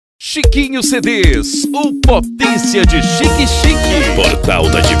Chiquinho CDs, o potência de chique chique. Portal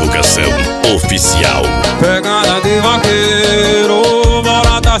da divulgação oficial. Pegada de vaqueiro,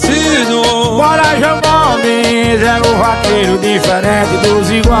 bora Tarcísio. Bora João Gomes, é o vaqueiro diferente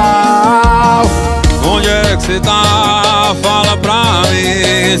dos igual. Onde é que cê tá? Fala pra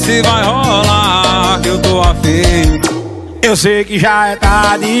mim se vai rolar que eu tô afim. Eu sei que já é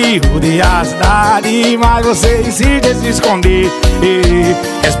tarde, rodear a cidade, mas você insiste em se esconder.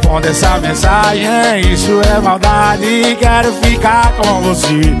 Responde essa mensagem, isso é maldade, quero ficar com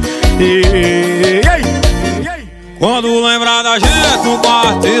você. Quando lembrar da gente no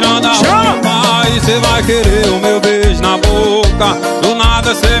quarto, tirando a roupa, aí cê vai querer o meu beijo na boca. Do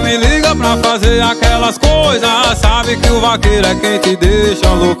nada cê me liga pra fazer aquelas coisas, sabe que o vaqueiro é quem te deixa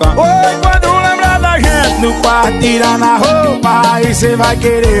louca. Oi, quando lembrar da gente no quarto, tirando a roupa, aí cê vai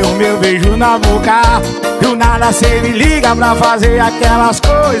querer o meu beijo na boca. Do nada cê me liga pra fazer aquelas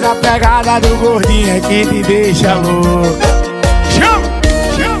coisas, a pegada do gordinho é que te deixa louca. Chama!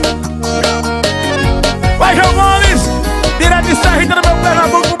 Vai, João Gomes, direto de Serrita no meu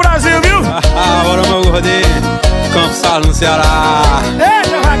Pernambuco pro Brasil, viu? Bora, meu gordinho, Campo Salo no Ceará. Ei,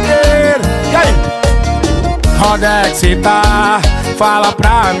 meu vaqueiro, e aí? Onde é que cê tá? Fala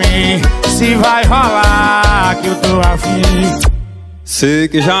pra mim se vai rolar que eu tô afim. Sei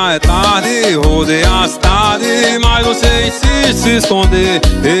que já é tarde, rodei a cidade, mas você insiste em se esconder.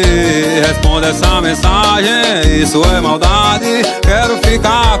 Responde essa mensagem, isso é maldade, quero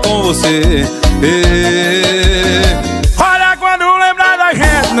ficar com você. Olha, quando lembrar da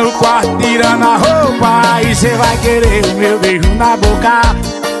gente no quarto, tirando a roupa, aí cê vai querer o meu beijo na boca.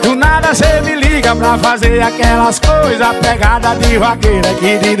 Do nada cê me liga pra fazer aquelas coisas, pegada de vaqueira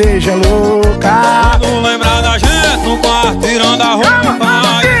que te deixa louca. Quando lembrar da gente no quarto, tirando a roupa,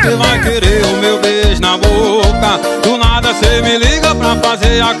 aí cê vai querer o meu beijo na boca. Do nada cê me liga pra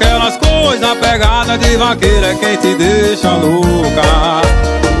fazer aquelas coisas, pegada de vaqueira é quem te deixa louca.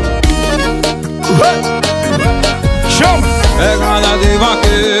 Chama! Pegada de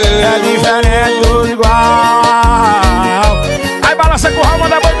vaqueiro é diferente dos igual. Aí balança com o ramo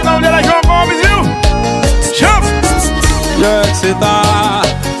da boca, não dele é João Gomes, viu? Chama! Onde é que cê tá?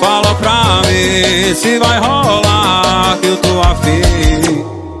 Fala pra mim se vai rolar que eu tô afim.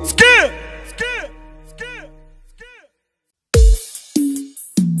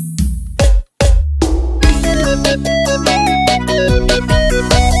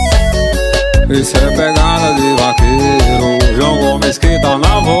 Isso é pegada de vaqueiro, João Gomes que tá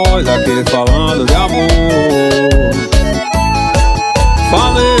na voz aqui falando de amor.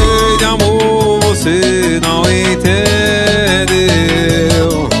 Falei de amor, você não entendeu,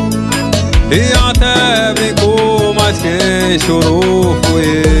 e até brincou, mas quem chorou foi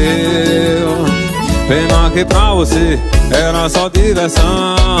eu. Pena que pra você era só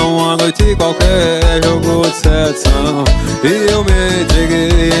diversão, uma noite qualquer jogou de sedução. E eu me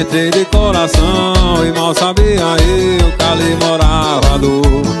entreguei, entrei de coração, e mal sabia eu que ali morava a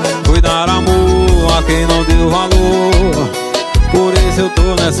dor. Fui dar amor a quem não deu valor, por isso eu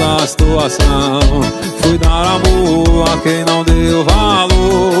tô nessa situação. Fui dar amor a quem não deu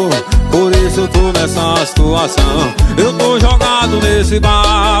valor, por isso eu tô nessa situação. Eu tô jogado nesse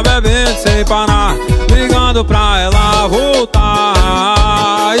bar, bebendo sem parar, ligando pra ela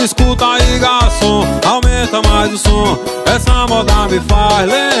voltar. Escuta aí, garçom, aumenta mais o som, essa moda me faz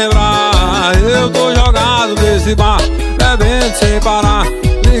lembrar. Eu tô jogado nesse bar, bebendo sem parar,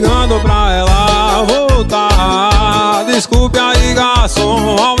 ligando pra ela voltar. Desculpe aí,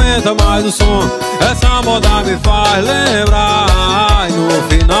 garçom, aumenta mais o som, essa moda me faz lembrar. E no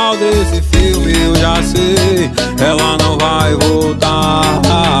final desse filme eu já sei, ela não vai voltar.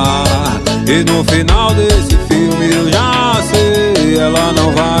 E no final desse filme eu já sei, ela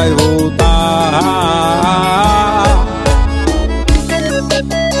não vai voltar.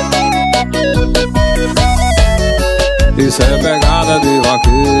 Isso é pegada de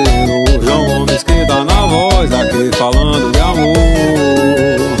vaqueiro, João Gomes que tá na voz aqui falando de amor.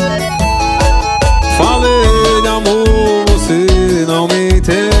 Falei de amor, você não me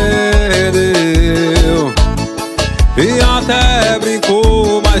entendeu, e até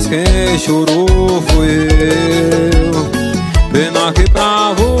brincou, mas quem chorou foi eu. Pena que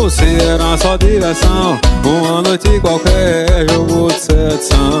pra você era só diversão, uma noite qualquer jogou de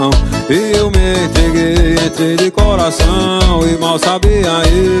sedução. E eu me entreguei, entrei de coração, e mal sabia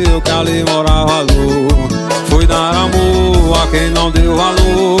eu que ali morava a dor. Fui dar amor a quem não deu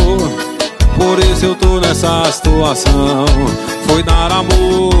valor, por isso eu tô nessa situação. Fui dar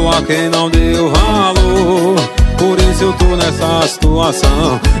amor a quem não deu valor, por isso eu tô nessa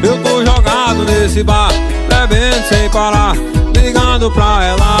situação. Eu tô jogado nesse bar, bebendo sem parar, ligando pra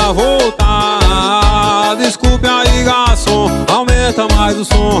ela voltar. Desculpe aí, garçom, aumenta mais o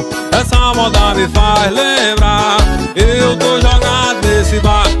som. Essa moda me faz lembrar. Eu tô jogado nesse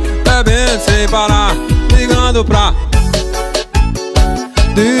bar, bebendo sem parar, ligando pra...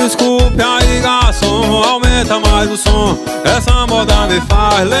 Desculpe aí, garçom, aumenta mais o som. Essa moda me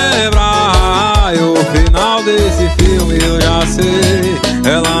faz lembrar. E o final desse filme eu já sei,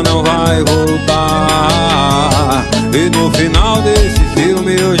 ela não vai voltar. E no final desse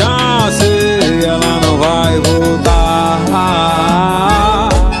filme eu já sei, ela não vai voltar.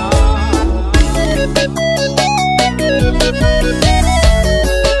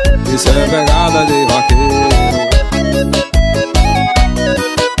 Isso é pegada de vaqueiro.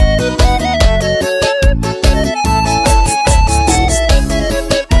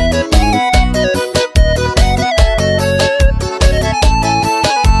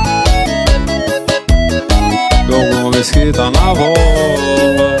 Gomes que tá na voz.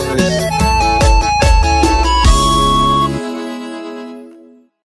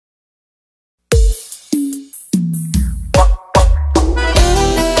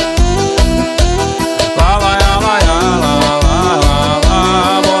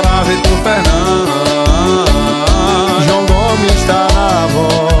 Bora Vitor Fernando. João Gomes tá na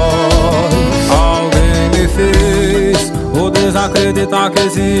voz. Alguém me fez ou desacreditar que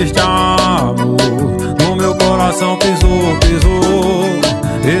existe amor. No meu coração pisou, pisou.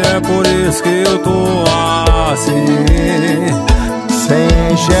 E é por isso que eu tô assim, sem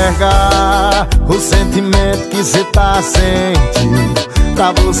enxergar o sentimento que cê tá sentindo.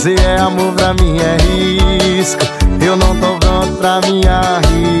 Pra você é amor, pra mim é risco. Eu não tô pronto pra me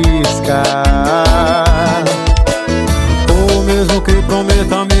arriscar. ou mesmo que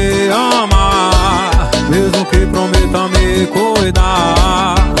prometa me amar, mesmo que prometa me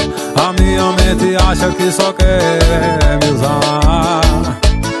cuidar, a minha mente acha que só quer me usar.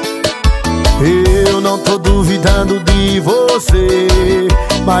 Eu não tô duvidando de você,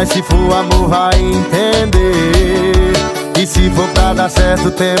 mas se for amor vai entender. E se for pra dar certo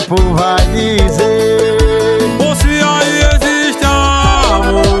o tempo vai dizer. Ou se aí existe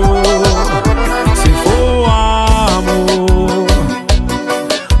amor, se for amor,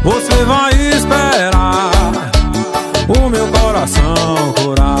 você vai esperar o meu coração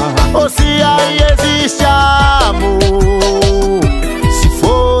curar. Ou se aí existe amor, se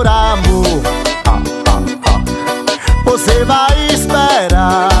for amor, você vai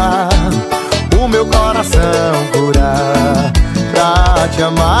esperar o meu coração curar pra te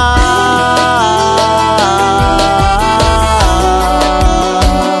amar.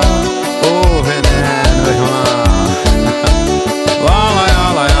 Ô veneno, João, lá,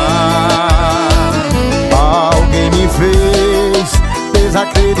 lá, lá. Alguém me fez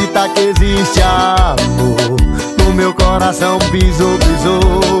desacreditar que existe amor. No meu coração pisou,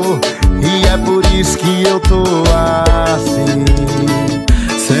 pisou. E é por isso que eu tô assim,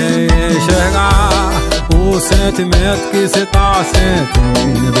 sem enxergar o sentimento que cê tá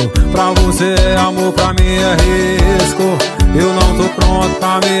sentindo. Pra você é amor, pra mim é risco. Eu não tô pronto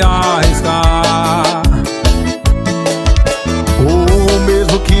pra me arriscar. ou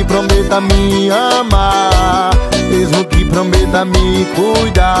mesmo que prometa me amar, mesmo que prometa me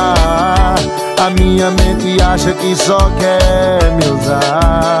cuidar, a minha mente acha que só quer me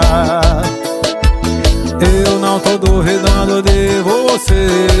usar. Eu não tô duvidando de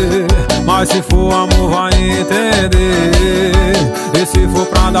você, mas se for amor vai entender. E se for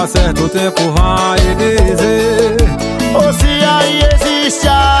pra dar certo o tempo vai dizer. Ou se aí existe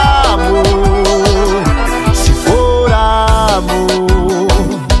amor, se for amor,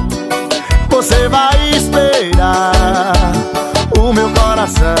 você vai esperar o meu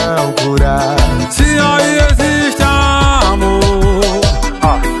coração curar. Se aí existe amor,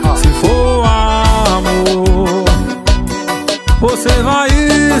 se for amor, você vai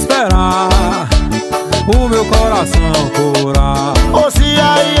esperar o meu coração curar. Ou se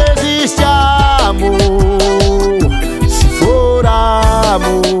aí existe amor, se for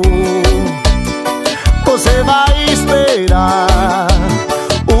amor, você vai esperar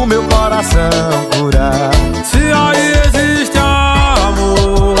o meu coração curar. Se aí existe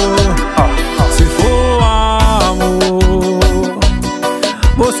amor, se for amor,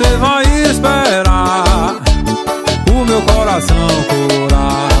 você vai esperar o meu coração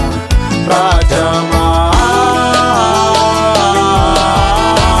curar pra te amar.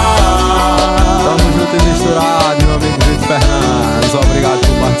 Tamo junto e misturado, meu amigo Vitor Fernandes. Obrigado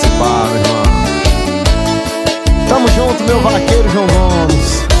por participar, meu irmão. Tamo junto, meu vaqueiro João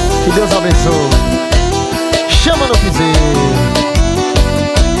Gomes. Que Deus abençoe. Chama no piseiro.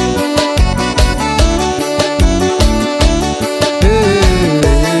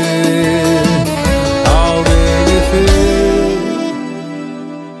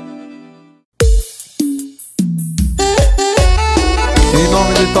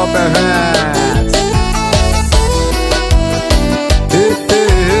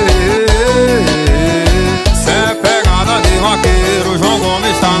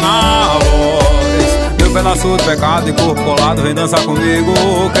 pecado e corpo colado, vem dançar comigo.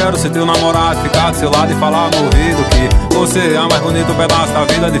 Quero ser teu namorado, ficar do seu lado e falar no ouvido que você é a mais bonito pedaço da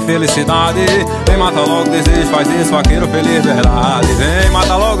vida de felicidade. Vem, mata logo o desejo, faz isso, vaqueiro feliz, verdade. Vem,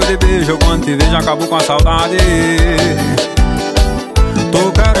 mata logo de beijo, quando te vejo acabo com a saudade.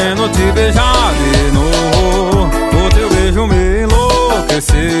 Tô querendo te beijar de novo, o teu beijo me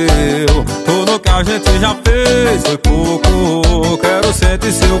enlouqueceu. Tudo que a gente já fez foi pouco, quero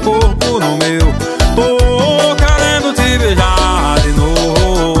sentir seu corpo no meu. Tô querendo te beijar de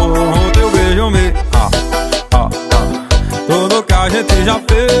novo, o teu beijo me... Tudo que a gente já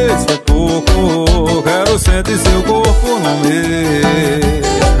fez foi pouco, quero sentir seu corpo no meu.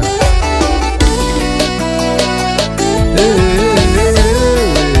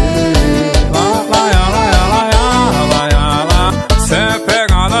 Cê é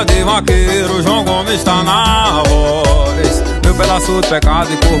pegada de vaqueiro, João Gomes está na voz. Meu pedaço de pecado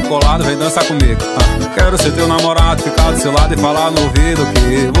e corpo colado, vem dançar comigo. Quero ser teu namorado, ficar do seu lado e falar no ouvido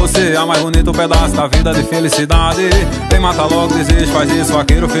que você é a mais bonito pedaço da vida de felicidade. Vem, mata logo desejo, faz isso,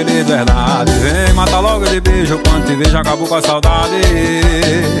 vaqueiro feliz, verdade. Vem, mata logo de beijo, quando te vejo acabou com a saudade.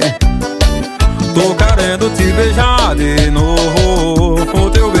 Tô querendo te beijar de novo, o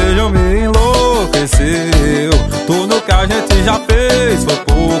teu beijo me enlouqueceu. Tudo que a gente já fez foi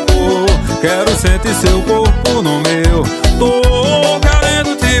pouco, quero sentir seu corpo no meu. Tô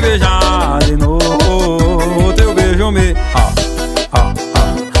querendo te beijar de novo, o teu beijo me...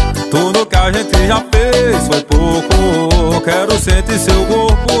 Tudo que a gente já fez foi pouco, quero sentir seu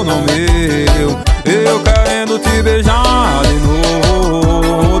corpo no meu. Eu querendo te beijar de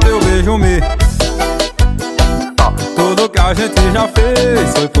novo, o teu beijo me... Tudo que a gente já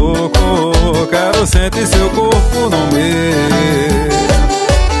fez foi pouco, quero sentir seu corpo no meu.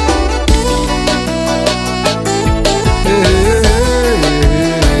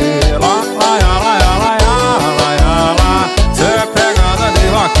 Cê é pegada de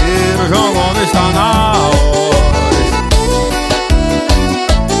vaqueiro, João Gomes está na voz.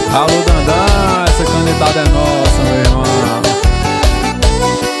 Alô, Dandan, essa canetada é nossa, meu irmão.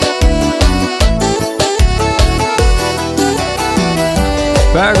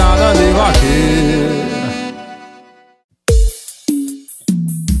 Pegada de vaqueiro.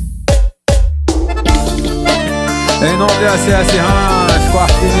 Em nome de SS Rancho,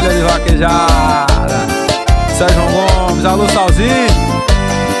 quartilha de vaquejada, Sérgio Gomes, alô Salzinho.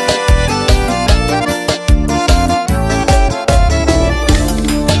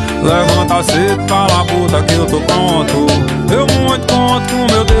 Levanta cedo, cala a puta que eu tô pronto. Eu muito conto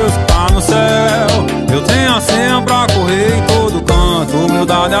com meu Deus que tá no céu. Eu tenho a senha pra correr em todo canto.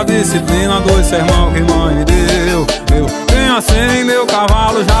 Humildade, a disciplina, dois sermão que mãe me deu. Eu tenho a senha e meu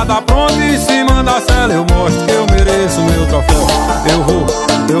cavalo já tá pronto. Em cima da cela eu mostro que eu mereço meu troféu. Eu vou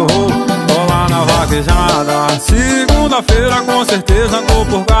lá na vaquejada. Segunda-feira com certeza tô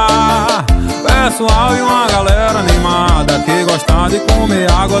por cá. Pessoal e uma galera animada que gosta de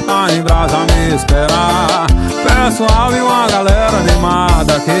comer água tá em brasa a me esperar. Pessoal e uma galera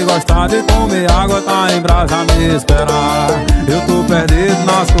animada que gosta de comer água tá em brasa a me esperar. Eu tô perdido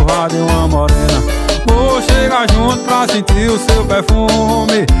nas curvas de uma morena, vou chegar junto pra sentir o seu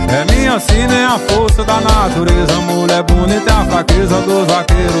perfume. É minha sina, é a força da natureza. Mulher bonita é a fraqueza dos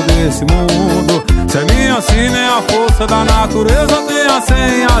vaqueiros desse mundo. Se é minha sina, é a força da natureza. Tenha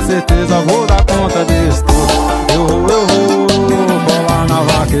senha, a certeza, vou dar conta disso tudo. Eu vou lá na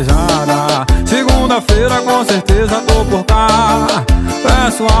vaquejada. Segunda-feira com certeza tô por cá.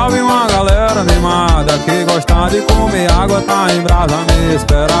 Pessoal e uma galera animada que gosta de comer água tá em brasa a me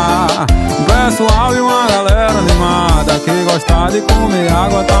esperar. Pessoal e uma galera animada que gosta de comer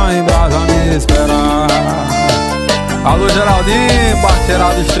água tá em brasa a me esperar. Alô Geraldinho,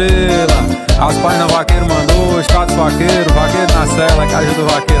 parceirado estrela. As páginas vaqueiro mandou, status vaqueiro, vaqueiro na cela que ajuda o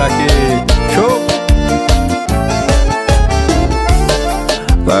vaqueiro aqui. Show!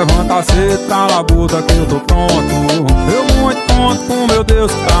 Levanta cedo, cala a boca que eu tô pronto. Eu muito conto com meu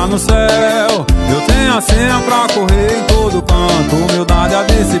Deus que tá no céu. Eu tenho a senha pra correr em todo canto. Humildade, a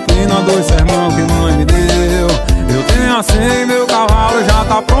disciplina, dois sermão que mãe me deu. Eu tenho a senha e meu cavalo já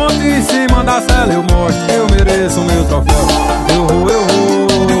tá pronto. Em cima da cela eu mostro que eu mereço o meu troféu. Eu vou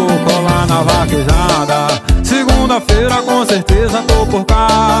colar na vaquejada. Segunda-feira com certeza tô por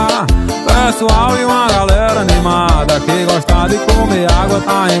cá. Pessoal e uma galera animada que gosta de comer água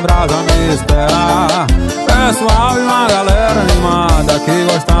tá em brasa a me esperar. Pessoal e uma galera animada que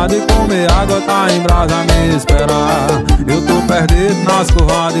gosta de comer água tá em brasa a me esperar. Eu tô perdido nas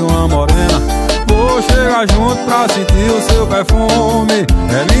curvas de uma morena, vou chegar junto pra sentir o seu perfume.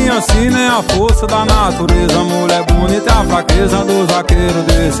 É linha sina, é a força da natureza. Mulher bonita é a fraqueza do vaqueiro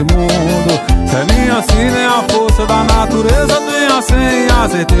desse mundo. Se é linha sina, é a força da natureza. Tenha sem a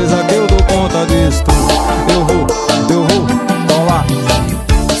certeza que eu dou conta disso tudo. Eu vou colar.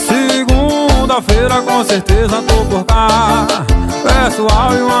 Segunda-feira com certeza tô por cá.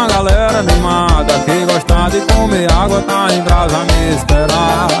 Pessoal e uma galera animada. Quem gosta de comer água tá em brasa a me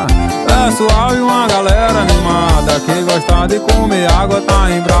esperar. Pessoal e uma galera animada. Quem gosta de comer água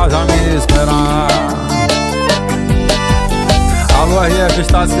tá em brasa a me esperar. Alô RF,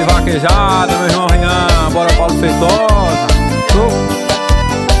 estado de vaquejada, meu irmão Rian. Bora Paulo Feitosa.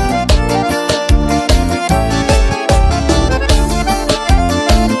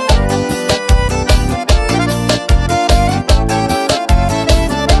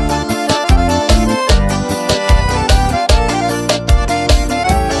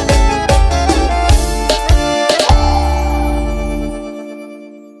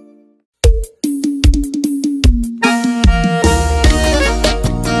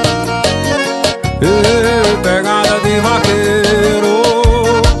 Pegada de vaqueiro.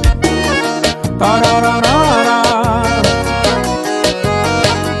 Tarararara.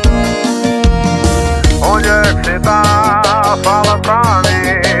 Onde é que cê tá? Fala pra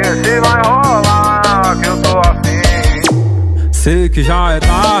mim se vai rolar que eu tô afim. Sei que já é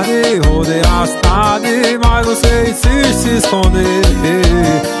tarde, rodei a cidade, mas você insiste em se esconder.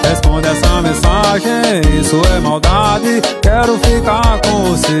 Responde essa mensagem, isso é maldade. Quero ficar com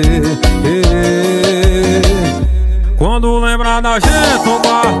você. Quando lembrar da gente no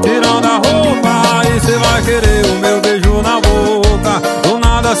quarto tirando a roupa, aí cê vai querer o meu beijo na boca. Do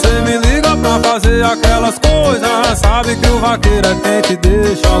nada cê me liga pra fazer aquelas coisas. Sabe que o vaqueiro é quem te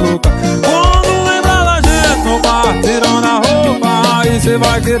deixa louca. Quando lembrar da gente no quarto tirando a roupa, aí cê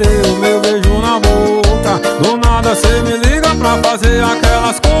vai querer o meu beijo na boca. Do nada cê me liga pra fazer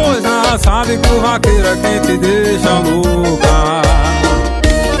aquelas coisas. Sabe que o vaqueiro é quem te deixa louca.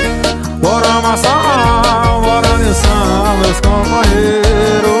 Bora amassar, bora dançar, meus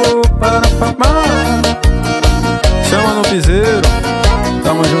companheiros. Chama no piseiro,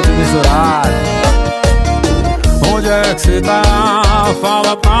 tamo junto e misturado. Onde é que cê tá?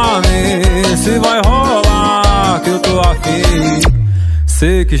 Fala pra mim se vai rolar que eu tô afim.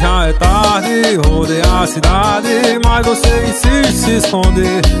 Sei que já é tarde, rodei a cidade, mas você insiste em se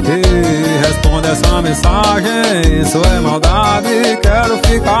esconder. Responde essa mensagem, isso é maldade. Quero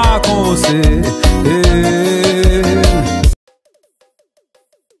ficar com você.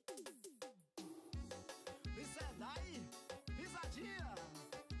 Isso é daí, risadinha.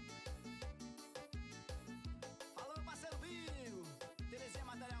 Alô, parceiro Binho, Terezinha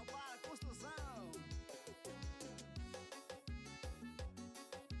Material para Construção.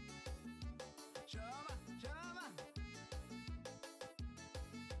 Chama, chama.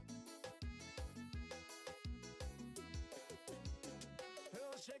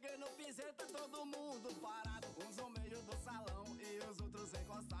 Eu cheguei no piseiro, tá todo mundo parado. Uns no meio do salão e os outros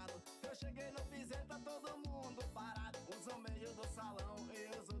encostados. Eu cheguei no piseiro, tá todo mundo parado. Uns no meio do salão e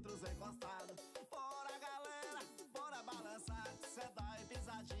os outros encostados. Bora galera, bora balançar. Cê dá e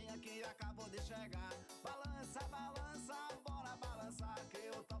pisadinha que acabou de chegar. Balança, balança, bora balançar. Que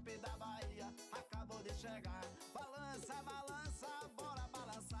o top da Bahia acabou de chegar. Balança, balança, bora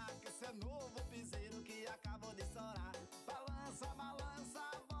balançar. Que cê é novo piseiro que acabou de estourar. Balança, balança,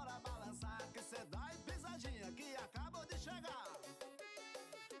 bora balançar. Que cê dá e pisadinha que acabou de chegar.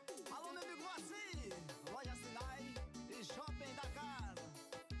 Alô, meu amigo Moacir, loja Sinai e shopping da casa.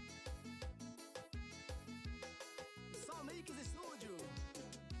 Só Mix Estúdio,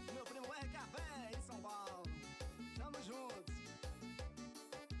 meu primo RKV em São Paulo. Tamo juntos.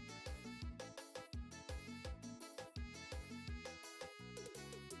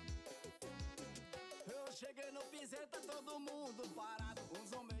 Eu cheguei no piseiro, tá todo mundo parado.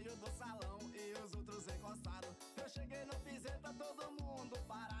 Uns no meio do salão e os outros encostados. Eu cheguei no piseiro, tá todo mundo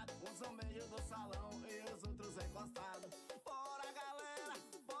parado. Uns no meio do salão e os outros encostados. Bora galera,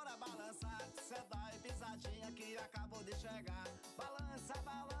 bora balançar. Cê dá e pisadinha que acabou de chegar. Balança,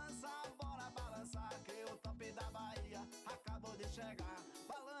 balança, bora balançar. Que o top da Bahia acabou de chegar.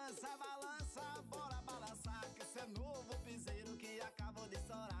 Balança, balança, bora balançar. Que cê é novo piseiro que acabou de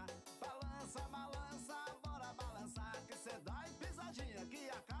estourar. Balança, balança, bora balançar. Que cê dá e pisadinha que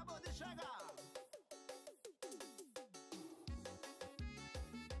acabou de chegar.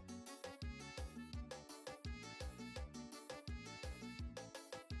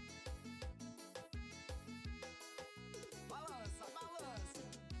 Balança, balança.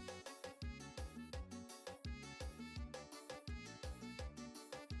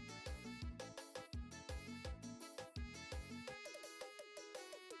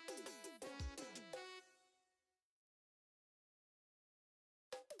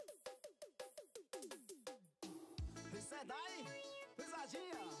 é Dai,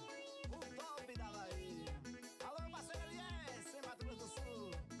 pisadinha, o top da Bahia. Alô, parceiro Elias, em Mato Grosso do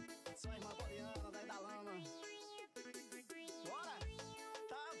Sul. Sua irmã Poliana, daí da lama. Bora!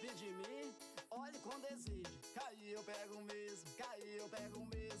 Tá vindo de mim, olhe com desejo. Cai eu pego mesmo, cai eu pego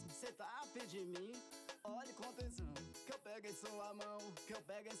mesmo. Cê tá afim de mim, olhe com tesão. Que eu pego em sua mão, que eu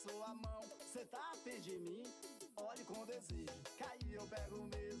pego em sua mão. Cê tá afim de mim, olhe com desejo. Cai eu pego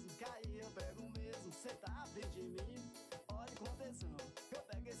mesmo, cai eu pego mesmo. Cê tá afim de mim, olhe com tesão. Que eu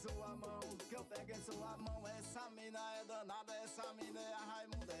pego em sua mão, que eu pego em sua mão. Essa mina é danada, essa mina é a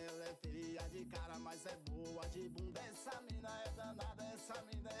Raimunda. Ela é feia de cara, mas é boa de bunda. Essa mina é danada, essa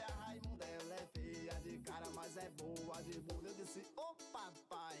mina é a Raimunda. Ela é feia de cara, mas é boa de bunda. Eu disse, ô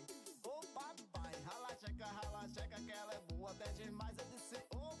papai, rala checa que ela é boa até demais. Eu disse,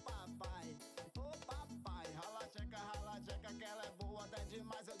 ô papai, rala checa que ela é boa até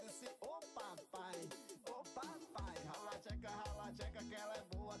demais. Eu disse, ô papai, rala checa que ela é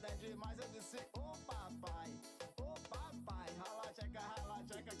boa até demais. Eu disse, ô papai, rala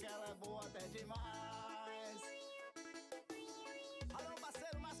checa que ela é boa até demais. Alô,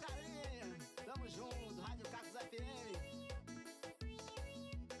 parceiro Mascarinha, tamo junto, Rádio Cacos FM.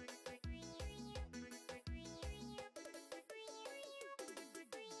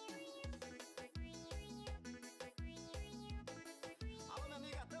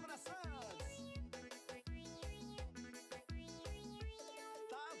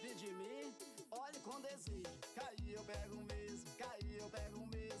 Olhe com desejo, cai eu pego mesmo, cai eu pego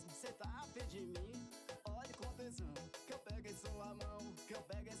mesmo. Cê tá afim de mim, olhe com tesão. Que eu pego em sua mão, que eu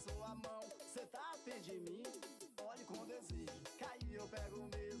pego em sua mão. Cê tá afim de mim, olhe com desejo. Cai eu pego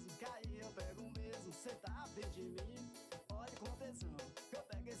mesmo, cai eu pego mesmo. Cê tá afim de mim, olhe com tesão. Que eu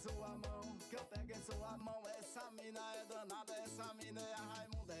pego em sua mão, que eu pego em sua mão. Essa mina é danada, essa mina é a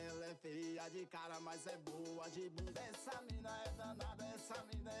Raimunda. Ela é feia de cara, mas é boa de bunda. Essa mina é danada, essa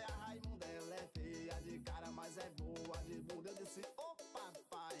mina é a Raimunda. Ela é feia de cara, mas é boa de bunda. Eu disse, ô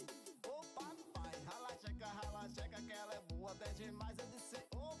papai, rala checa que ela é boa até demais. Eu disse,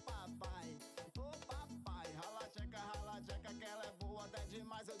 ô papai, rala checa que ela é boa até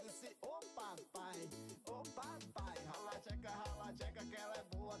demais. Eu disse, ô papai, rala checa que ela é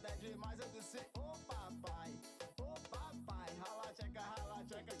boa até demais. Eu disse, ô papai, rala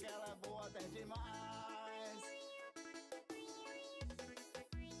checa que ela é boa até demais.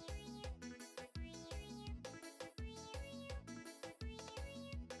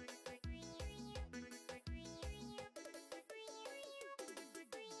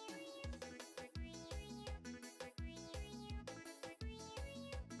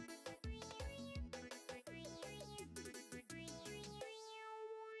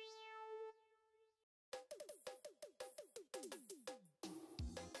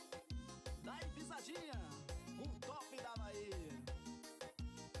 O top da Bahia.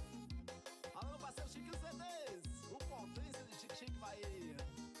 Alô, parceiro Chique CDs, o potência de Chique Bahia.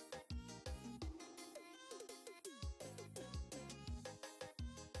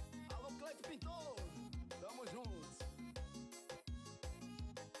 Alô, Cleito Pintor, tamo juntos.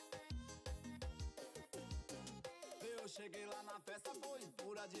 Eu cheguei lá na festa, foi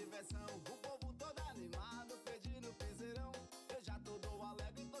pura diversão. O povo todo animado, pedindo piseirão. Eu já tô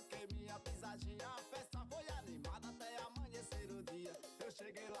alegre, toquei minha pisadinha. A festa foi animada até amanhecer o dia. Eu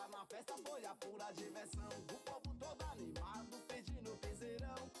cheguei lá na festa, foi a pura diversão. O povo todo animado, pedindo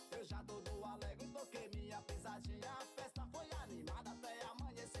piseirão. Eu já tô alegre, toquei minha pisadinha. A festa foi animada até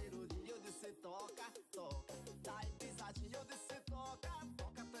amanhecer o dia. Eu disse toca, dai pisadinha. Eu disse toca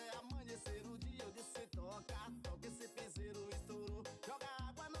até amanhecer o dia. Eu disse toca, esse piseiro estourou. Joga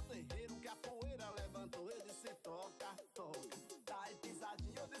água no terreiro que a poeira levantou. Eu disse toca, dai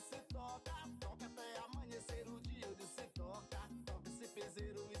pisadinha. Eu disse toca até amanhecer o dia. Eu disse toca esse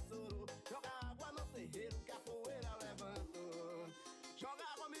piseiro estourou. Joga água no terreiro que a poeira levantou. Joga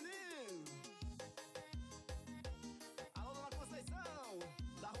água, menino. Alô, dona Conceição,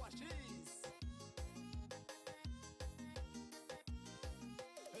 da Rua X.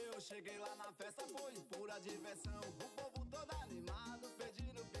 Eu cheguei lá na festa, foi pura diversão. O povo todo animado,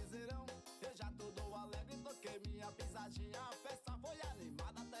 pedindo piseirão. Eu já tô alegre, toquei minha pisadinha. A festa foi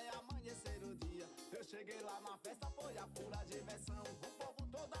animada até amanhecer o dia. Eu cheguei lá na festa, foi a pura diversão. O povo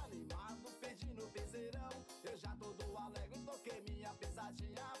todo animado, pedindo piseirão. Eu já tô alegre, toquei minha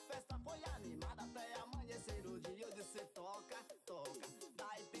pisadinha. A festa foi animada até amanhecer o dia. Eu disse toca,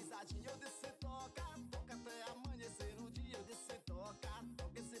 dai pisadinha. Eu disse toca até amanhecer o dia. Eu disse toca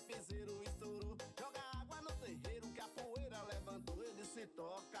esse piseiro estourou. Joga água no terreiro que a poeira levantou. Eu disse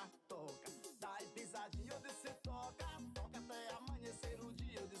toca, dai pisadinha. Eu disse toca até amanhecer o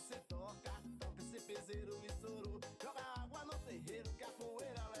dia. Eu disse toca esse piseiro estourou. Joga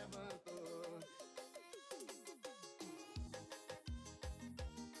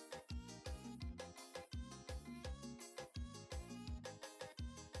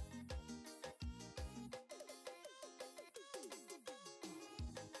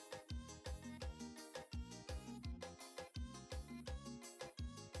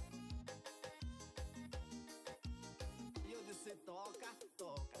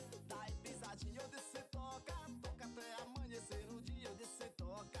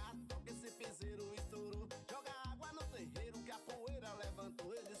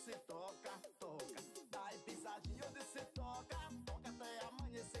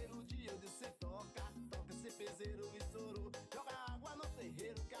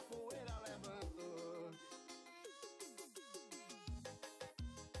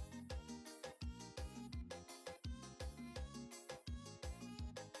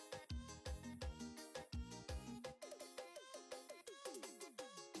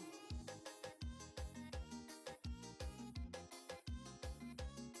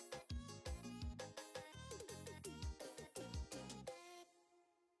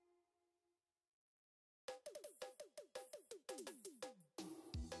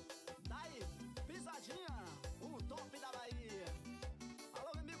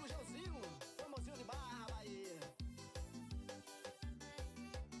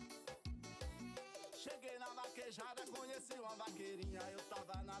vaquejada conheci uma vaqueirinha. Eu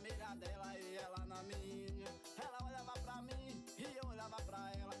tava na mira dela e ela na minha. Ela olhava pra mim e eu olhava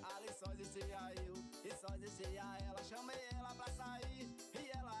pra ela. Ali só existia eu e só existia ela. Chamei ela pra sair e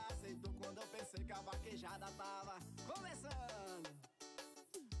ela aceitou. Quando eu pensei que a vaquejada tava começando,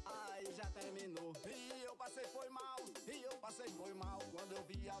 aí já terminou. E eu passei foi mal, e eu passei foi mal. Quando eu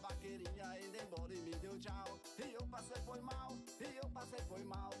vi a vaqueirinha indo embora e me deu tchau. E eu passei foi mal, e eu passei foi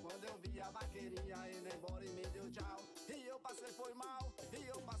mal. Quando eu vi a vaqueirinha indo embora e me deu tchau. E eu passei foi mal, e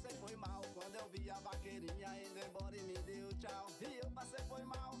eu passei foi mal. Quando eu vi a vaqueirinha indo embora e me deu tchau. E eu passei foi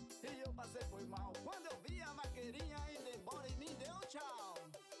mal, e eu passei foi mal. Quando eu vi a vaqueirinha indo embora e me deu tchau.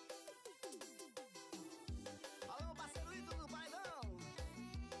 Alô, parceiro Ito do Paidão.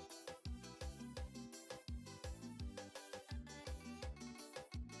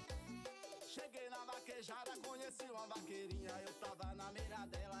 Cheguei na vaquejada, conheci uma vaqueirinha. Eu tava na mira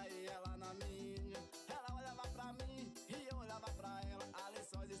dela e ela na minha. Ela olhava pra mim e eu olhava pra ela. Ali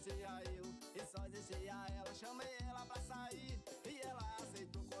só existia eu e só existia ela. Chamei ela pra sair e ela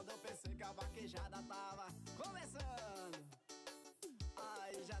aceitou. Quando eu pensei que a vaquejada tava começando,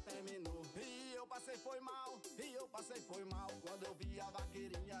 aí já terminou. E eu passei foi mal, e eu passei foi mal. Quando eu vi a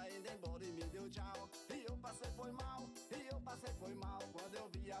vaqueirinha indo embora e me deu tchau. E eu passei foi mal, e eu passei foi mal. Quando eu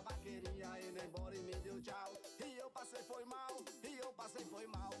vi a vaqueirinha indo embora e me deu tchau. E eu passei foi mal, e eu passei foi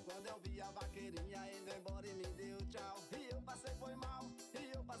mal. Quando eu vi a vaqueirinha indo embora e me deu tchau. E eu passei foi mal,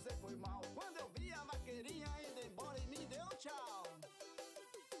 e eu passei foi mal. Quando eu vi a vaqueirinha indo embora e me deu tchau.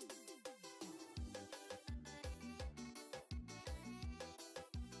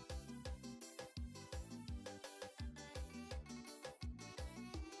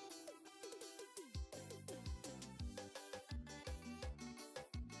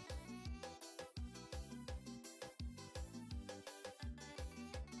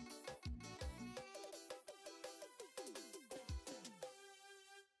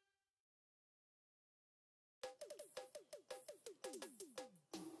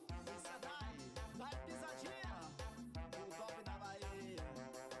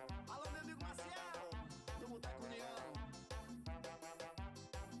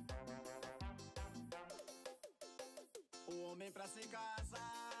 Pra se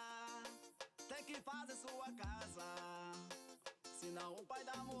casar, tem que fazer sua casa. Senão o pai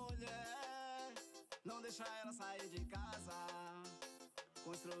da mulher não deixa ela sair de casa.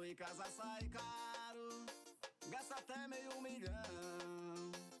 Construir casa sai caro, gasta até meio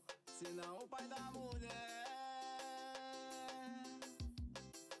milhão. Senão o pai da mulher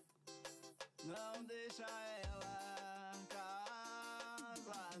não deixa ela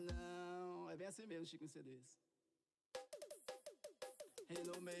casar, não. É bem assim mesmo, Chico, em CDs. E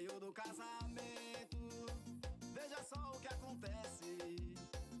no meio do casamento, veja só o que acontece.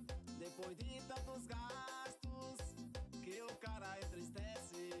 Depois de tantos gastos, que o cara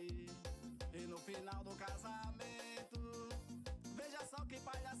entristece. E no final do casamento, veja só que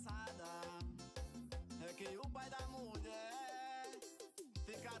palhaçada. É que o pai da mulher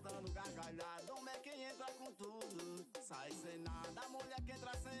fica dando gargalhada. Homem é quem entra com tudo, sai sem nada. A mulher que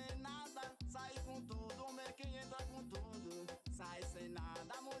entra sem nada, sai com tudo. Homem é quem entra com tudo, sai sem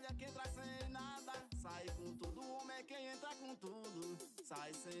nada. A mulher que entra sem nada, sai com tudo. O homem é quem entra com tudo,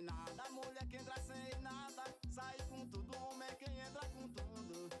 sai sem nada. A mulher que entra sem nada, sai com tudo. O homem é quem entra com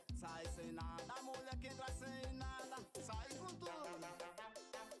tudo, sai sem nada. A mulher que entra sem nada, sai com tudo.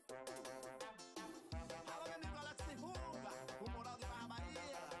 Alô, meu amigo Alex Divulga, o moral de Barra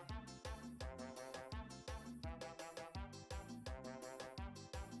Bahia.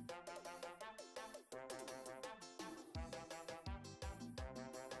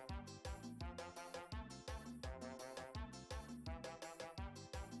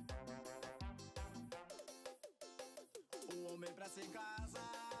 O homem pra se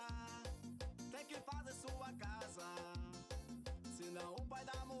casar tem que fazer sua casa. Senão o pai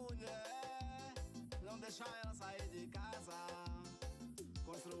da mulher não deixa ela sair de casa.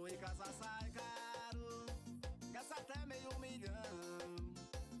 Construir casa sai caro, gasta até meio milhão.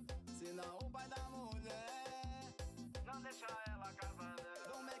 Senão o pai da mulher não deixa ela casar,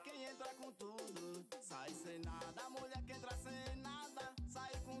 não. Homem é quem entra com tudo, sai sem nada. A mulher que entra sem nada,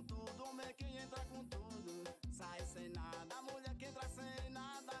 sai com tudo. Homem é quem entra com tudo, sai sem nada. A mulher que entra sem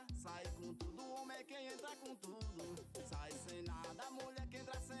nada, sai com tudo. O homem é quem entra com tudo, sai sem nada. A mulher que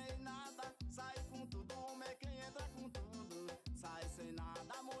entra sem nada, sai com tudo. O homem é quem entra com tudo, sai sem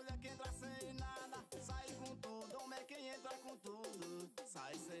nada. A mulher que entra sem nada, sai com tudo. O homem é quem entra com tudo,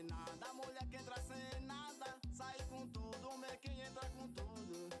 sai sem nada. A mulher que entra sem nada, sai com tudo. O homem é quem entra com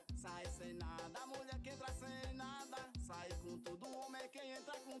tudo, sai sem nada. A mulher que entra sem nada, sai com tudo. O homem é quem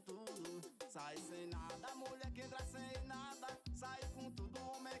entra com tudo, sai sem nada. A mulher que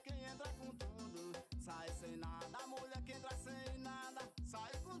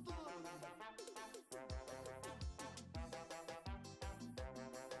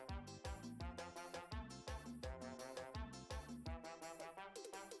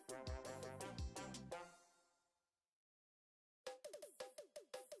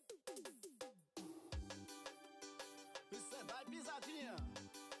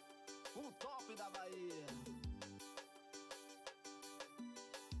top da Bahia.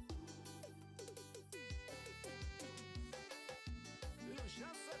 E o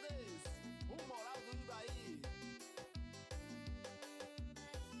Xand CDs, o moral do Ibaí.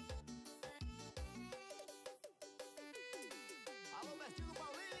 Alô, Bertinho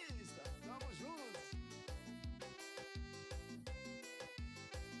Paulista, tamo juntos.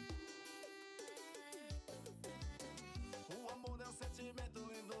 O amor é um sentimento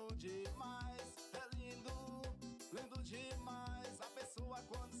lindo demais. É lindo, lindo demais. A pessoa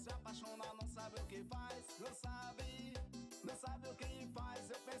quando se apaixona não sabe o que faz. Não sabe o que faz.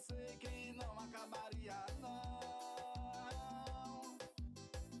 Eu pensei que não acabaria, não.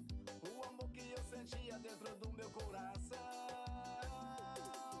 O amor que eu sentia dentro do meu coração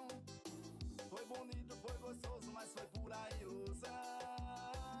foi bonito, foi gostoso, mas foi pura ilusão.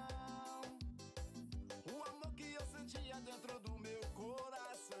 O amor que eu sentia dentro do meu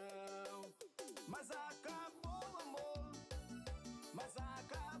coração. Mas acabou o amor, mas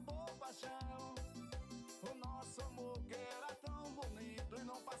acabou a paixão. O nosso amor que era tão bonito e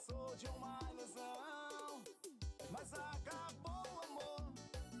não passou de uma ilusão. Mas acabou o amor,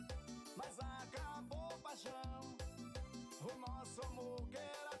 mas acabou a paixão. O nosso amor que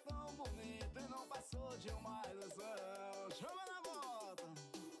era tão bonito e não passou de uma ilusão. Chama na volta.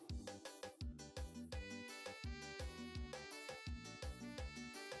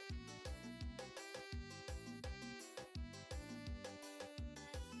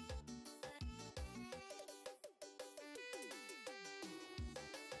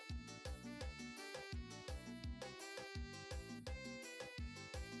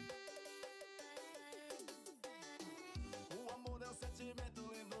 Um sentimento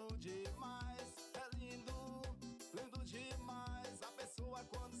lindo demais. É lindo, lindo demais. A pessoa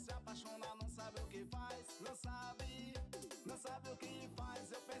quando se apaixona não sabe o que faz. Não sabe o que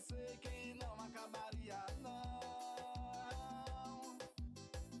faz. Eu pensei que não acabaria, não.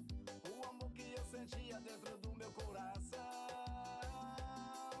 O amor que eu sentia dentro do meu coração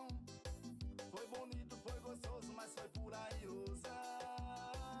foi bonito, foi gostoso, mas foi pura ilusão.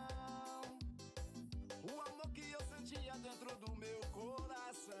 Dentro do meu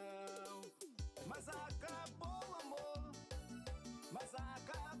coração. Mas acabou o amor, mas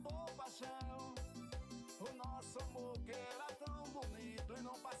acabou a paixão. O nosso amor que era tão bonito e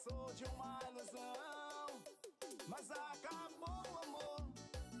não passou de uma ilusão. Mas acabou o amor,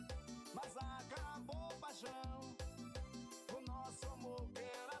 mas acabou a paixão. O nosso amor que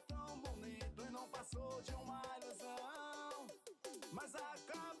era tão bonito e não passou de uma ilusão. Mas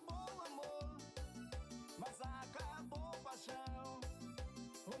acabou o amor, mas acabou a paixão.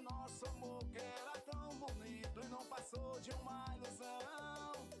 O nosso amor que era tão bonito e não passou de uma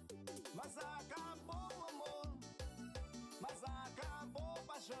ilusão. Mas acabou o amor, mas acabou a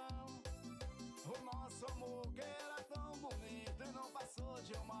paixão. O nosso amor que era tão bonito e não passou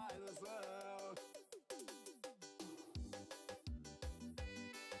de uma ilusão.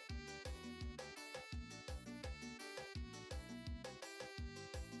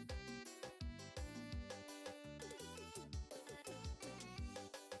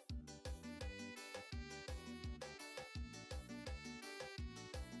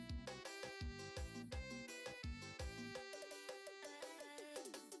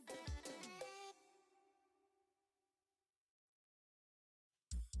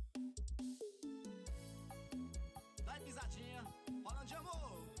 Falando de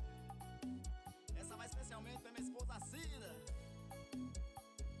amor, essa vai especialmente pra minha esposa Cida.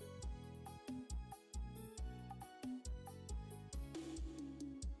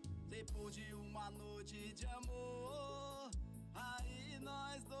 Depois de uma noite de amor, aí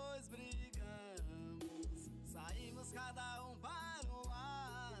nós dois brigamos. Saímos cada um para um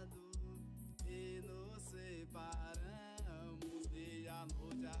lado e nos separamos.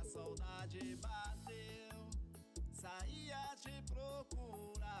 Meia-noite a saudade bateu, saí a te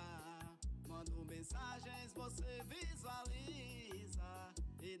procurar. Mando mensagens, você visualiza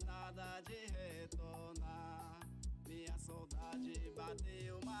e nada de retornar. Minha saudade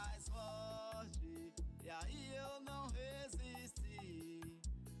bateu mais forte e aí eu não resisti.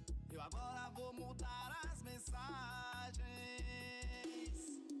 Eu agora vou mudar as mensagens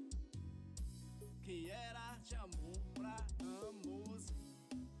que era de amor pra amorzinho.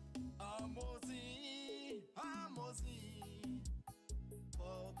 Amorzinho, amorzinho,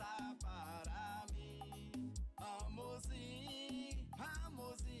 volta para mim. Amorzinho,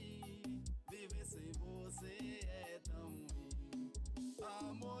 amorzinho, viver sem você é tão ruim.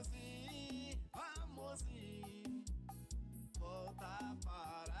 Amorzinho, amorzinho, volta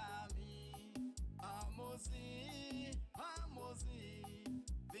para mim. Amorzinho, amorzinho,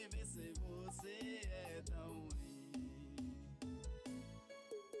 viver sem você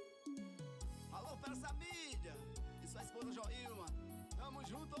Bora, Samília e sua esposa Joilma, tamo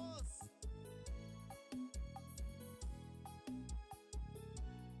juntos.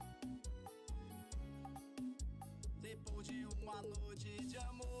 Depois de uma noite de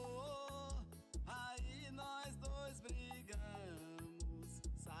amor, aí nós dois brigamos.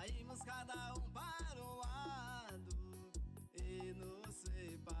 Saímos cada um para um lado e nos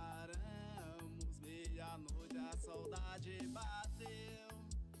separamos. Meia-noite a saudade bateu,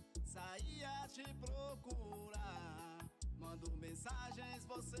 saí a te procurar. Mando mensagens,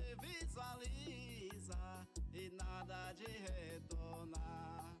 você visualiza e nada de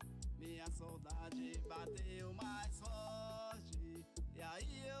retornar. Minha saudade bateu mais forte e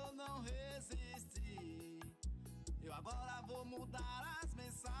aí eu não resisti. Eu agora vou mudar as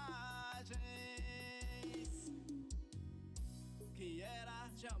mensagens que era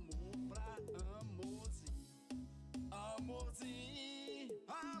de amor pra amorzinho. Amorzinho,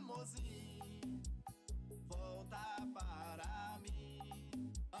 amorzinho, volta para mim.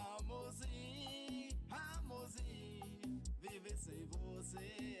 Amorzinho, amorzinho, viver sem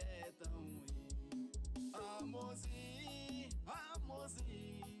você é tão ruim. Amorzinho,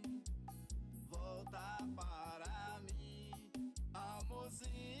 amorzinho, volta para mim.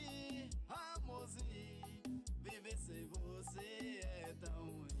 Amorzinho, amorzinho, viver sem você é tão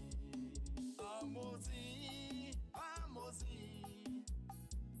ruim. Amorzinho, amorzinho,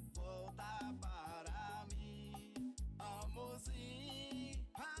 volta para mim. Amorzinho,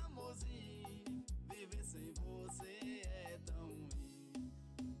 amorzinho, viver sem você é tão ruim.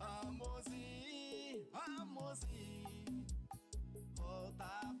 Amorzinho, amorzinho,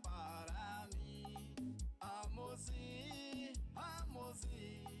 volta para mim. Amorzinho,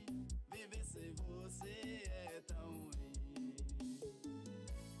 amorzinho, viver sem você é tão ruim.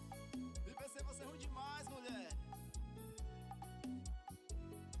 Viver sem você é ruim demais, mulher.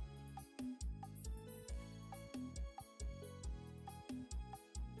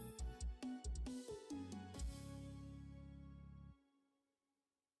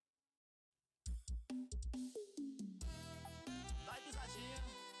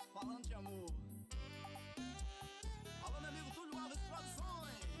 Falando de amor. Alô, meu amigo Túlio Alves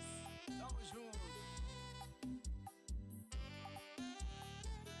Produções, tamo junto.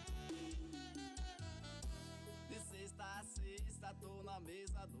 De sexta a sexta tô na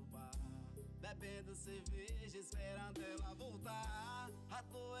mesa do bar, bebendo cerveja, esperando ela voltar. A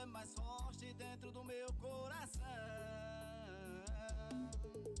dor é mais forte dentro do meu coração,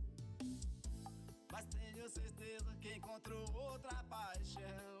 mas tenho certeza que encontrou outra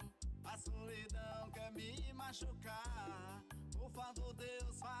paixão. A solidão quer me machucar. Por favor,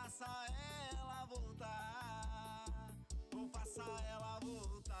 Deus, faça ela voltar. Ou faça ela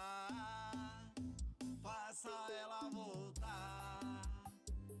voltar. Faça ela voltar.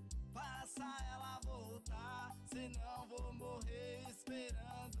 Faça ela voltar. Senão vou morrer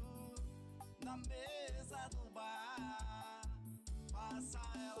esperando na mesa do bar. Faça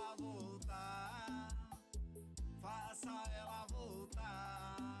ela voltar. Faça ela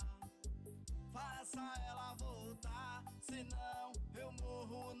voltar. Faça ela voltar, senão eu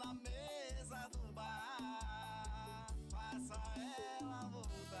morro na mesa do bar. Faça ela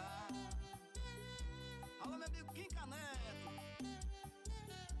voltar. Alô, meu amigo Quinca Neto.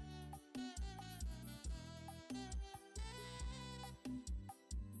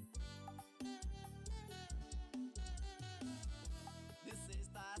 De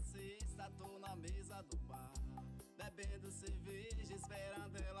sexta a sexta tô na mesa do bar, bebendo cerveja,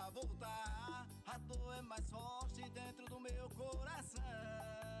 esperando ela voltar. A dor é mais forte dentro do meu coração,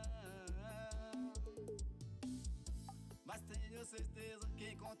 mas tenho certeza que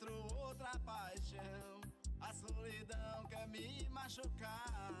encontrou outra paixão. A solidão quer me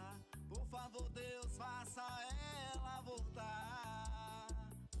machucar. Por favor, Deus, faça ela voltar.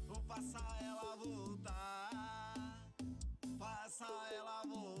 Ou faça ela voltar. Faça ela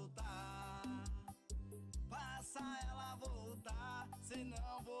voltar. Faça ela voltar,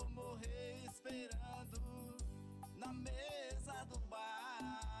 senão vou morrer esperando na mesa do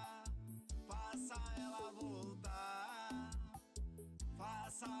bar. Faça ela voltar.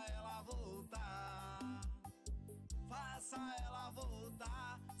 Faça ela voltar. Faça ela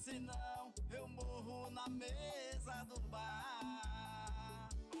voltar, senão eu morro na mesa do bar.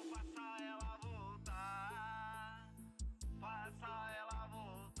 Ou faça ela voltar. Faça ela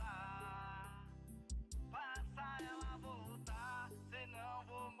voltar. Faça ela voltar, senão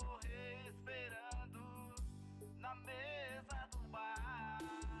vou morrer esperando na mesa do bar.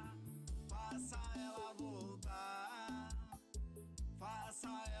 Faça ela voltar. Faça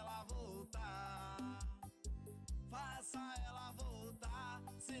ela voltar. Faça ela voltar,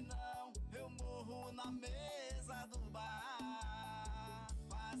 senão eu morro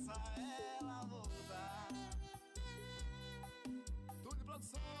faça ela voltar. Tudo de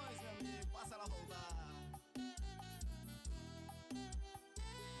Produções, meu amigo, faça ela voltar.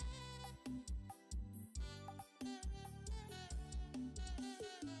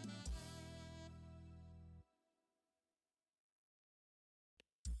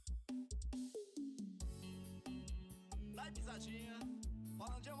 Dá pisadinha,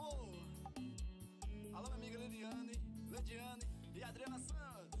 falando de amor. Alô, minha amiga Lediane e Adriana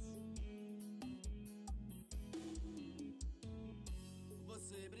Santos.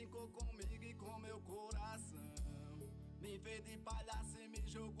 Você brincou comigo e com meu coração, me fez de palhaço e me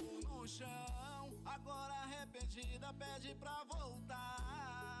jogou no chão. Agora arrependida pede pra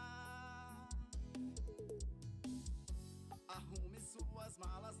voltar. Arrume suas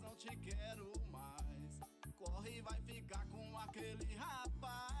malas, não te quero mais. Corre e vai ficar com aquele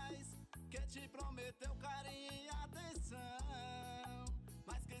rapaz que te prometeu carinho e atenção,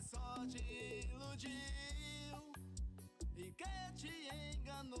 mas que só te iludiu e que te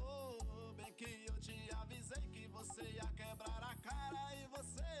enganou. Bem que eu te avisei que você ia quebrar a cara e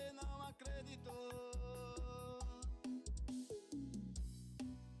você não acreditou.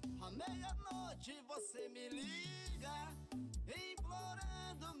 À meia-noite você me liga,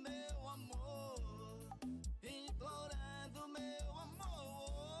 implorando meu amor, implorando meu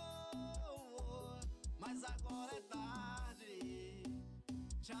amor. Mas agora é tarde,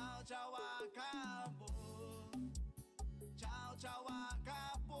 tchau, tchau, acabou. Tchau, tchau,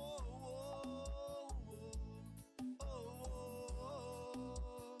 acabou.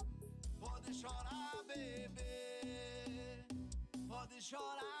 Pode chorar, bebê, pode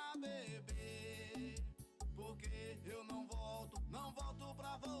chorar, bebê, porque eu não volto, não volto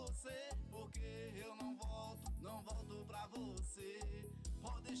pra você. Porque eu não volto, não volto pra você.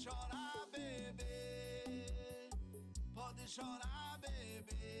 Pode chorar, bebê, pode chorar,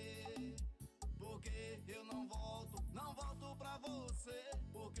 bebê, porque eu não volto, não volto pra você.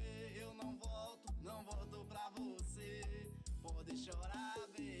 Porque eu não volto, não volto pra você. Pode chorar,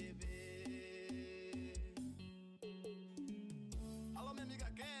 bebê. Alô, minha amiga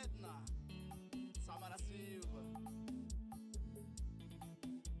Kedna, Samara Silva.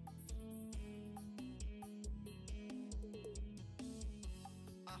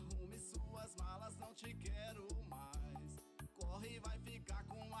 Arrume suas malas, não te quero mais. Corre e vai ficar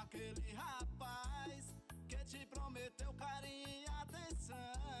com aquele rapaz que te prometeu carinho e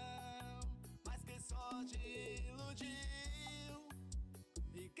atenção, mas que só te iludiu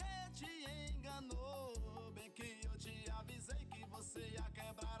e que te enganou. Bem que eu te avisei que você ia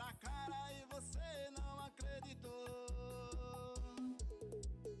quebrar a cara e você não acreditou.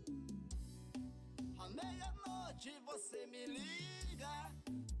 À meia-noite você me liga,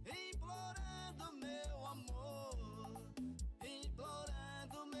 implorando meu amor,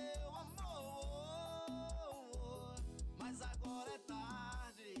 implorando meu amor. Mas agora é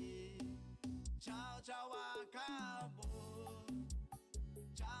tarde, tchau, tchau, acabou.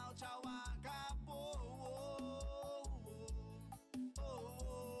 Tchau, tchau, acabou.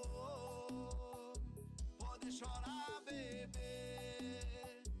 Pode chorar,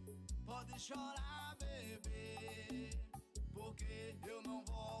 bebê, pode chorar, bebê, porque eu não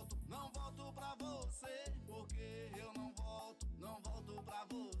volto, não volto pra você. Porque eu não volto, não volto pra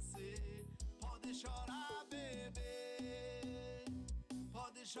você. Pode chorar, bebê,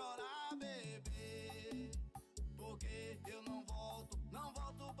 pode chorar, bebê, porque eu não volto, não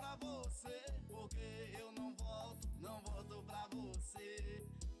volto pra você. Porque eu não volto, não volto pra você.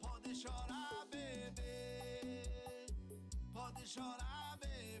 Pode chorar, bebê, pode chorar,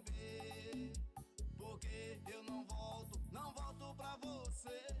 bebê, porque eu não volto, não volto pra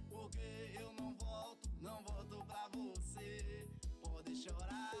você. Porque eu não volto, não volto pra você. Pode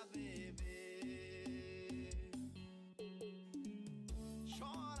chorar, bebê.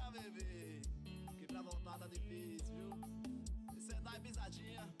 Chora, bebê, que pra voltar tá difícil, viu? E cê dá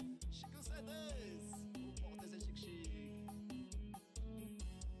pisadinha, Chique os CDs, o Walter é chique chique.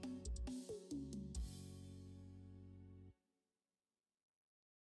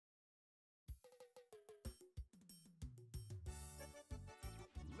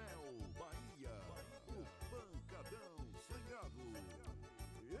 Léo Bahia, o pancadão sonhado.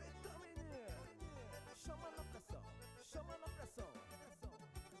 Eita, menino, chama na pressão, chama na pressão.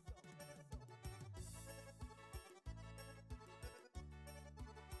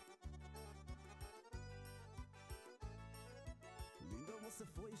 Linda, você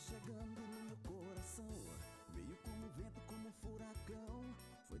foi chegando no meu coração, veio como um vento, como um furacão,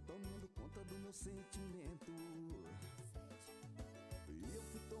 foi tomando conta do meu sentimento. E eu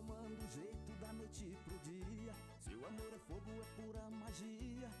fui tomando jeito da noite pro dia. Seu amor é fogo, é pura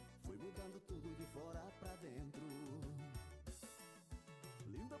magia.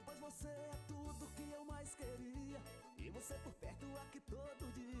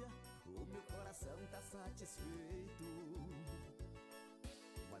 satisfeito.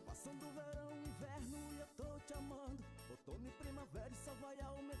 Vai passando o verão, inverno e eu tô te amando. Outono e primavera e só vai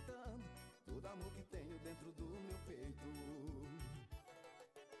aumentando todo amor que tenho dentro do meu peito.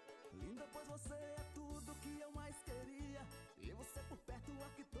 Linda, pois você é tudo que eu mais queria. E você por perto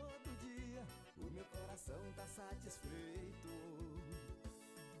aqui todo dia. O meu coração tá satisfeito.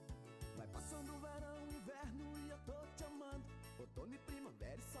 Vai passando o verão, inverno e eu tô te amando. Outono e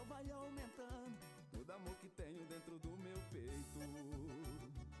primavera e só vai aumentando todo amor que tenho dentro do meu peito.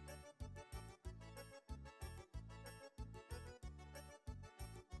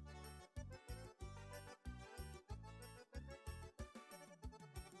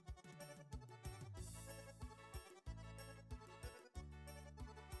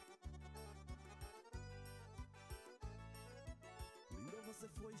 Você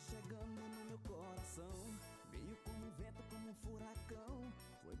foi chegando no meu coração, veio como um vento, como um furacão,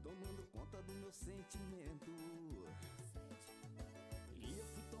 foi tomando conta do meu sentimento. E eu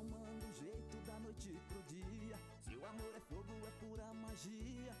fui tomando jeito da noite pro dia. Se o amor é fogo, é pura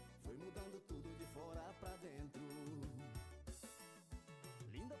magia, foi mudando tudo de fora pra dentro.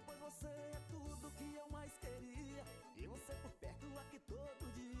 Linda, pois você é tudo que eu mais queria. E você por perto aqui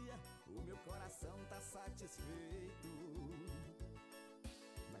todo dia. O meu coração tá satisfeito.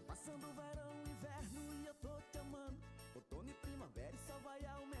 Vai passando o verão, inverno e eu tô te amando. Outono e primavera e só vai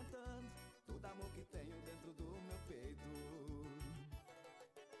aumentando todo amor que tenho dentro do meu peito.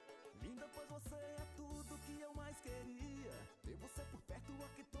 Linda, pois você é tudo que eu mais queria. Ter você por perto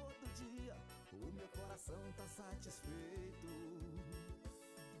aqui todo dia. O meu coração tá satisfeito.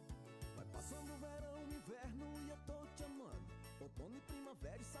 Vai passando o verão, inverno e eu tô te amando. Outono e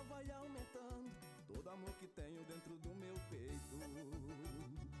primavera e só vai aumentando todo amor que tenho dentro do meu peito.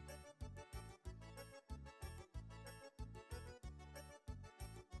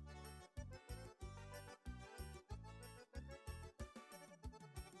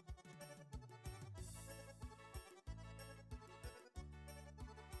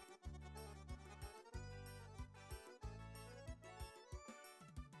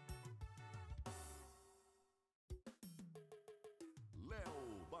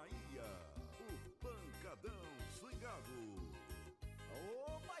 Léo Bahia, o pancadão swingado.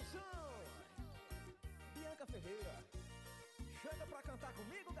 Ô paixão! Bianca Ferreira, chega pra cantar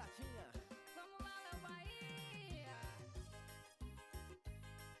comigo, gatinha. Vamos lá, Léo Bahia.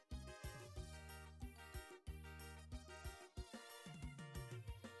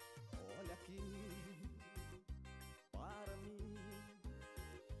 Olha aqui para mim,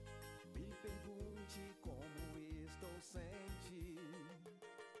 me pergunte como estou sem ti.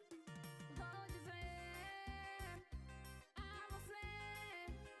 Vou dizer a você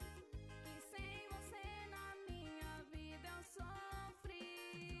que sem você na minha vida eu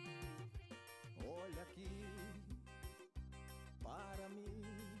sofri. Olha aqui para mim,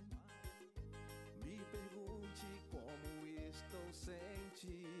 me pergunte como estou sem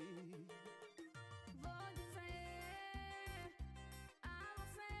ti. Vou dizer a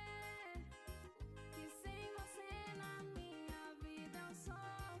você que sem você na minha vida eu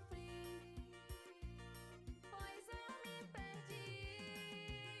sofri. Pois eu me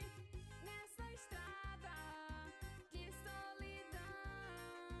perdi nessa estrada de solidão.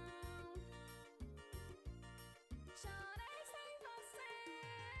 Chorei sem você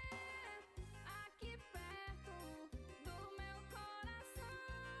aqui perto do meu coração.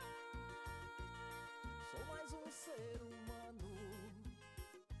 Sou mais um ser humano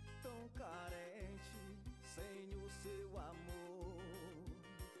tão carente sem o seu amor.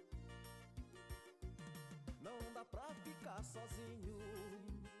 Não dá pra ficar sozinho,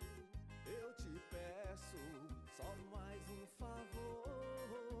 eu te peço só mais um favor.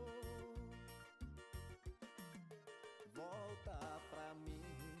 Volta pra mim.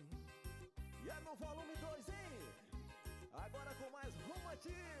 E é no volume 2, hein? Agora com mais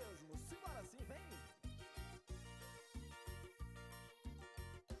romantismo. Simbora assim, vem!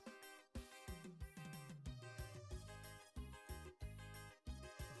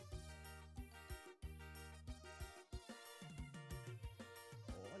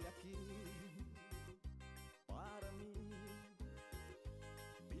 Olha aqui para mim,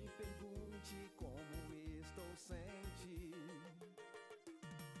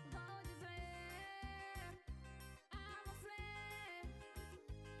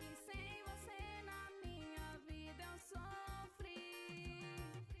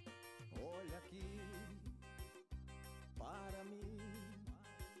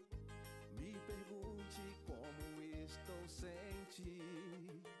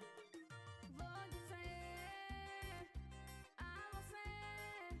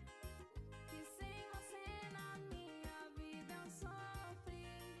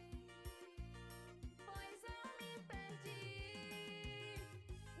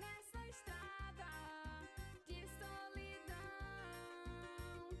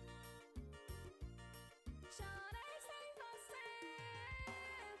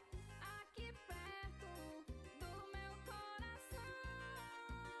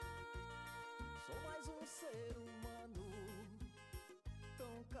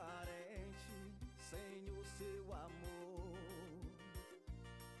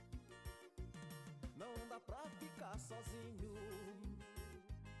 ficar sozinho.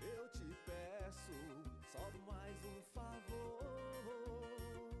 Eu te peço só mais um favor.